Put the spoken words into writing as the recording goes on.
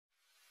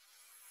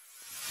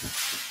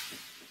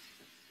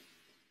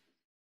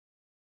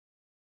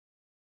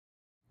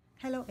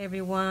Hello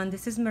everyone,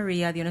 this is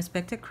Maria, the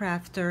Unexpected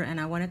Crafter, and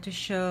I wanted to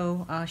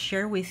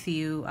share with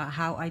you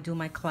how I do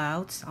my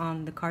clouds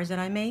on the cards that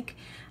I make.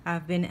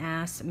 I've been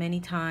asked many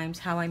times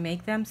how I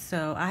make them,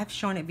 so I have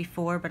shown it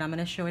before, but I'm going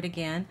to show it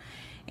again,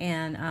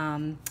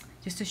 and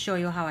just to show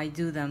you how I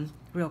do them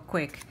real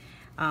quick.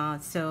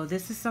 So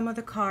this is some of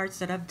the cards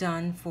that I've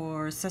done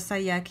for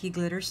Sasayaki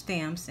glitter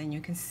stamps, and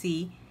you can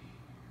see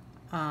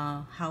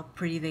how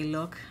pretty they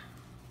look.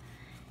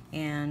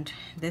 And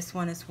this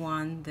one is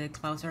one, the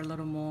clouds are a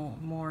little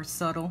more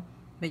subtle,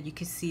 but you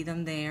can see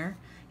them there,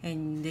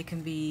 and they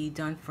can be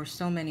done for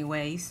so many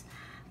ways.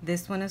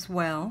 This one as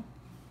well,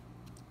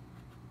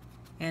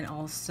 and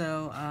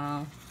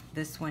also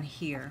this one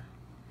here.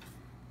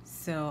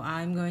 So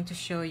I'm going to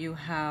show you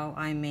how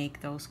I make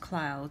those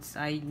clouds.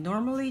 I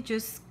normally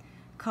just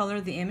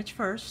color the image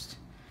first,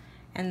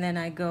 and then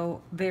I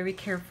go very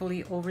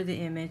carefully over the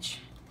image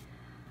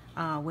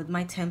with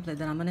my template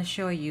that I'm going to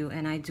show you,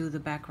 and I do the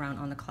background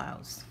on the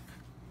clouds.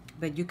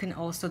 But you can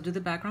also do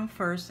the background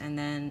first, and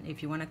then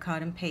if you want to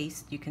cut and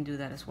paste, you can do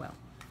that as well.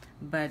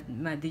 But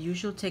the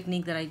usual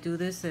technique that I do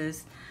this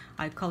is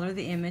I color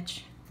the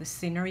image, the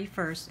scenery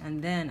first,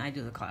 and then I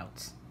do the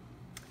clouds.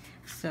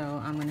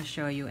 So I'm going to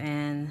show you,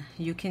 and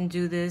you can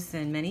do this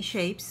in many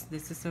shapes.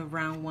 This is a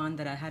round one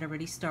that I had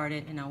already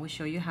started, and I will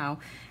show you how.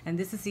 And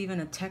this is even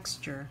a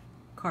texture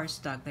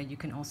cardstock that you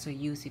can also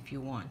use if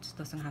you want. It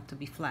doesn't have to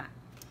be flat,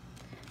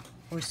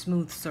 or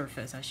smooth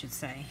surface, I should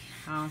say.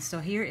 So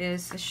here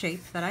is a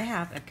shape that I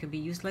have. It could be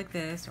used like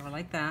this or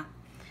like that.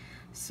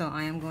 So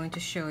I am going to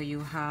show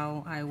you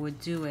how I would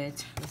do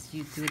it. Let's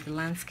do the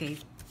landscape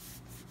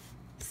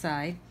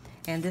side.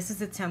 And this is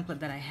the template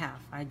that I have.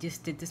 I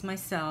just did this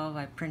myself.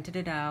 I printed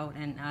it out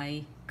and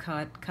I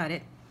cut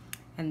it.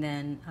 And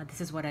then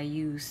this is what I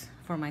use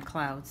for my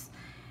clouds.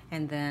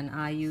 And then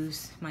I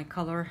use my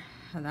color.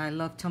 I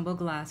love Tumbled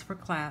glass for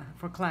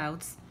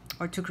clouds,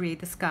 or to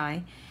create the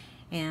sky.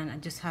 And I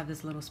just have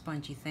this little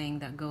spongy thing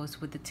that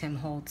goes with the Tim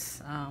Holtz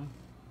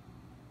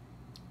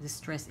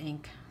Distress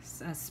Ink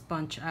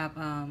sponge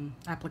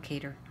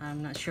applicator.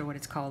 I'm not sure what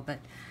it's called, but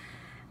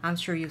I'm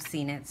sure you've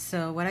seen it.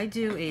 So what I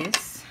do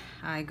is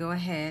I go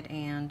ahead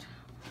and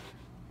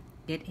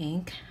get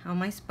ink on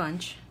my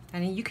sponge,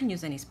 and you can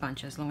use any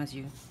sponge as long as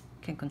you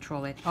can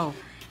control it. Oh,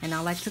 and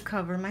I like to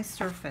cover my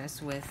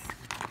surface with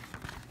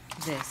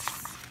this.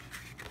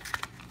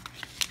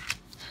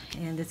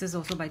 And this is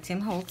also by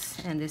Tim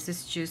Holtz, and this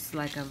is just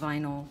like a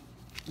vinyl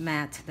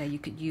mat that you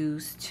could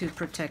use to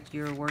protect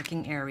your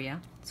working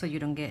area so you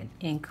don't get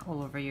ink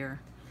all over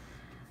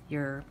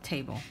your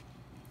table.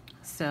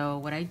 So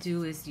what I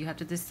do is you have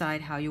to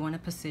decide how you want to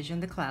position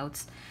the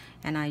clouds,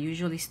 and I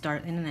usually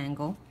start in an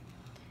angle,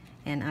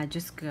 and I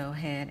just go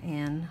ahead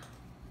and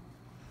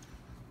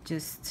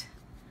just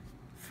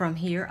from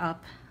here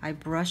up, I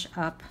brush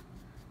up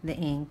the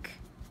ink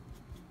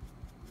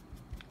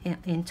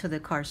into the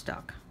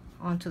cardstock,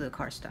 onto the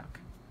cardstock.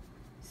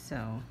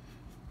 So,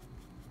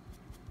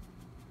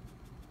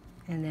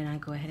 and then I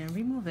go ahead and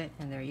remove it,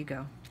 and there you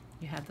go.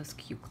 You have those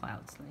cute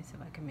clouds. Let me see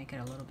if I can make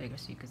it a little bigger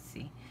so you can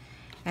see.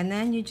 And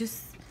then you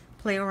just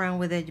play around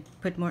with it. You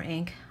put more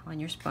ink on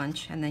your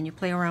sponge, and then you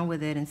play around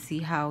with it and see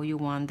how you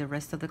want the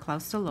rest of the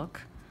clouds to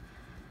look.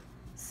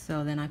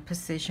 So then I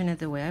position it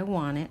the way I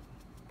want it,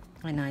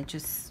 and I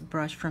just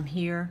brush from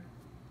here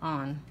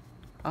on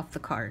off the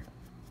card,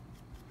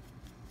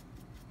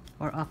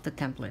 or off the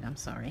template, I'm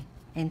sorry,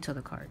 into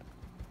the card.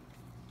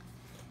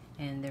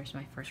 And there's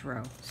my first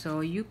row. So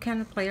you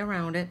can play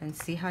around it and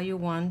see how you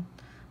want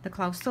the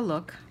clouds to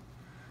look.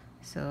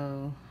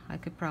 So I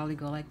could probably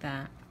go like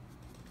that.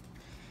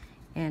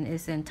 And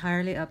it's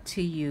entirely up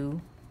to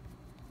you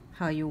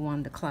how you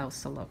want the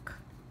clouds to look.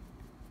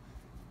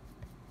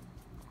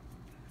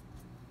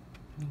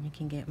 And you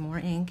can get more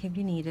ink if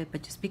you need it,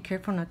 but just be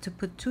careful not to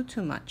put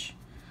too much.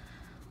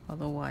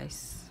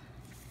 Otherwise.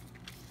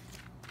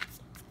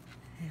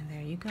 And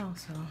there you go.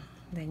 So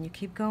then you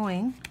keep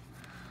going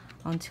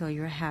until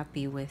you're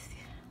happy with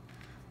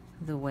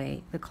the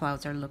way the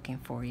clouds are looking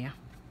for you.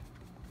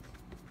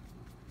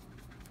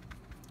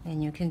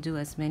 And you can do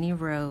as many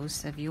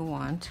rows as you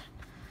want,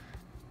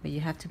 but you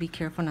have to be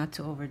careful not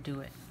to overdo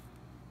it.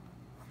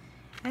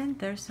 And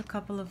there's a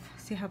couple of,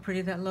 see how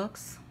pretty that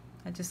looks?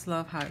 I just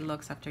love how it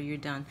looks after you're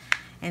done.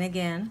 And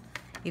again,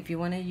 if you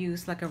want to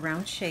use like a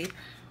round shape,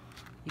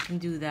 you can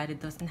do that. It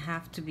doesn't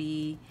have to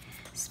be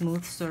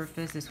smooth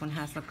surface. This one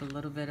has like a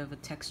little bit of a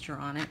texture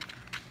on it.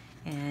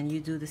 And you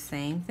do the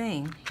same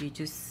thing. You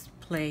just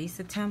place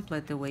the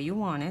template the way you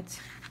want it.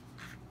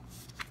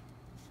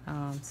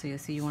 So you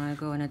see you want to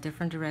go in a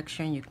different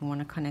direction. You can want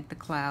to connect the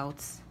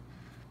clouds.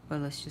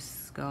 But let's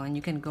just go, and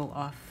you can go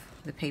off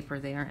the paper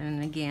there.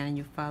 And again,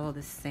 you follow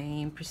the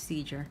same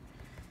procedure.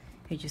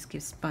 You just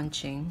keep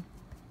sponging.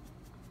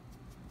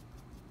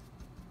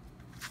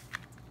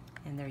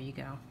 And there you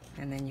go.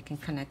 And then you can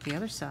connect the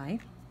other side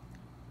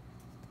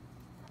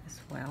as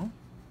well.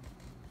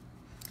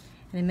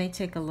 And it may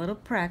take a little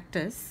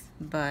practice,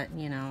 but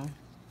you know,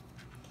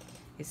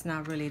 It's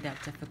not really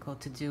that difficult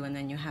to do, and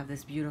then you have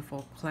this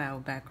beautiful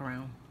cloud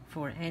background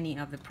for any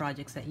of the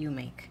projects that you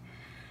make.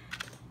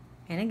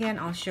 And again,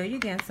 I'll show you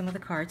again some of the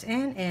cards,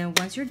 and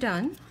once you're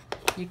done,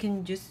 you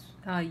can just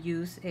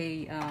use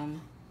a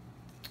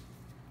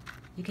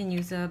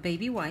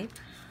baby wipe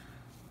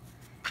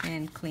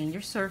and clean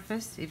your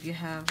surface if you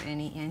have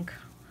any ink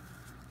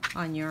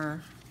on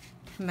your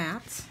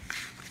mat,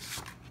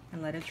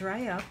 and let it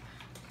dry up.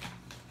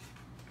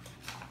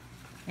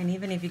 And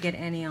even if you get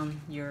any on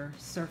your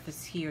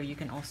surface here, you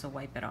can also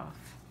wipe it off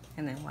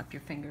and then wipe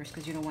your fingers,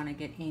 because you don't want to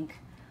get ink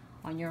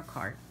on your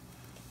card.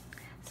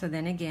 So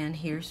then again,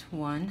 here's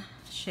one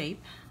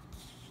shape,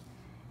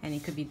 and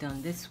it could be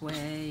done this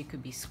way, it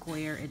could be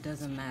square, it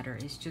doesn't matter.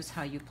 It's just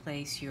how you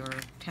place your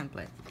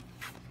template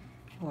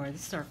or the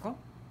circle.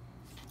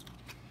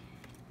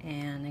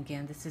 And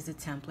again, this is a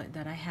template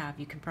that I have.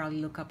 You can probably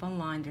look up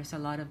online. There's a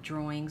lot of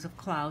drawings of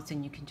clouds,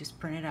 and you can just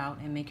print it out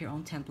and make your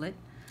own template.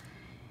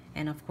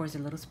 And of course, a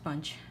little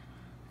sponge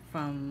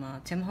from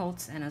Tim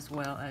Holtz, and as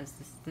well as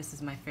this is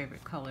my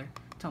favorite color,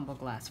 Tumbled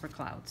glass for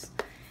clouds.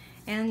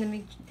 And let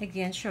me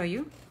again show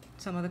you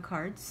some of the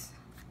cards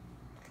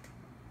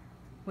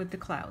with the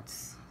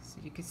clouds, so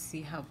you can see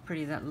how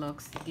pretty that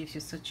looks. It gives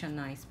you such a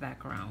nice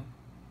background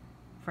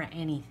for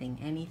anything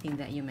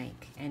that you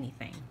make,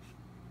 anything.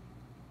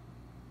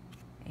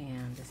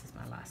 And this is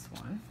my last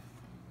one.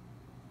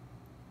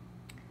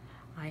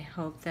 I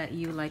hope that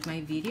you like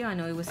my video. I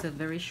know it was a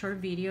very short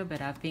video, but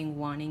I've been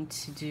wanting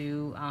to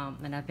do,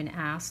 and I've been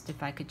asked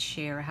if I could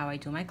share how I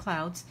do my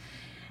clouds.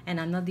 And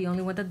I'm not the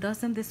only one that does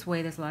them this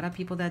way. There's a lot of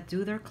people that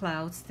do their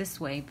clouds this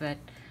way, but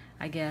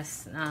I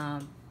guess,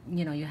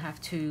 you know, you have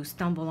to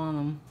stumble on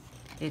them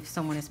if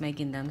someone is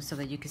making them, so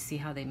that you can see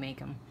how they make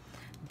them.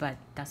 But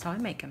that's how I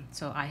make them.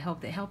 So I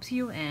hope that helps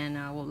you, and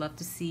I would love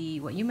to see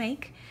what you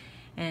make.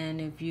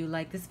 And if you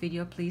like this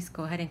video, please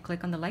go ahead and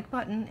click on the like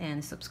button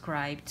and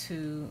subscribe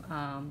to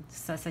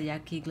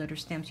Sasayaki Glitter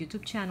Stamps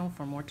YouTube channel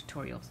for more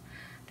tutorials.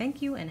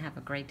 Thank you and have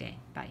a great day.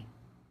 Bye.